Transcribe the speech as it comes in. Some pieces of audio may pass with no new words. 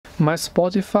My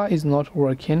Spotify is not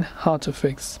working, how to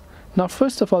fix? Now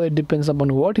first of all, it depends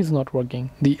upon what is not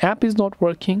working. The app is not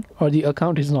working or the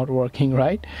account is not working,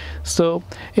 right? So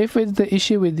if it's the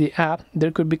issue with the app,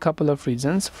 there could be a couple of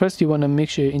reasons. First, you want to make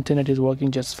sure your internet is working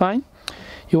just fine.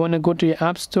 You want to go to your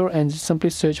app store and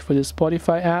simply search for the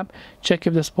Spotify app. Check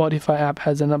if the Spotify app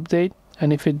has an update,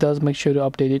 and if it does, make sure to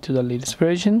update it to the latest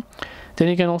version. Then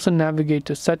you can also navigate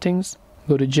to settings,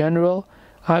 go to general,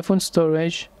 iPhone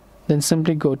storage, then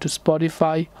simply go to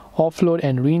Spotify, offload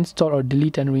and reinstall or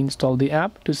delete and reinstall the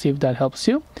app to see if that helps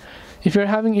you. If you're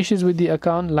having issues with the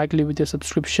account, likely with your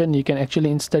subscription, you can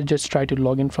actually instead just try to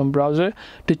log in from browser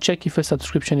to check if a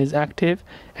subscription is active,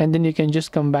 and then you can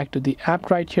just come back to the app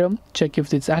right here, check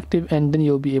if it's active, and then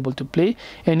you'll be able to play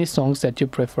any songs that you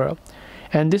prefer.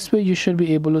 And this way you should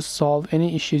be able to solve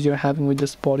any issues you're having with the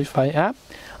Spotify app.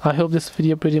 I hope this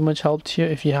video pretty much helped you.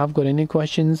 If you have got any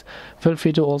questions, feel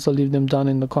free to also leave them down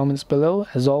in the comments below.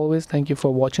 As always, thank you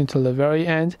for watching till the very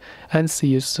end, and see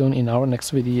you soon in our next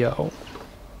video.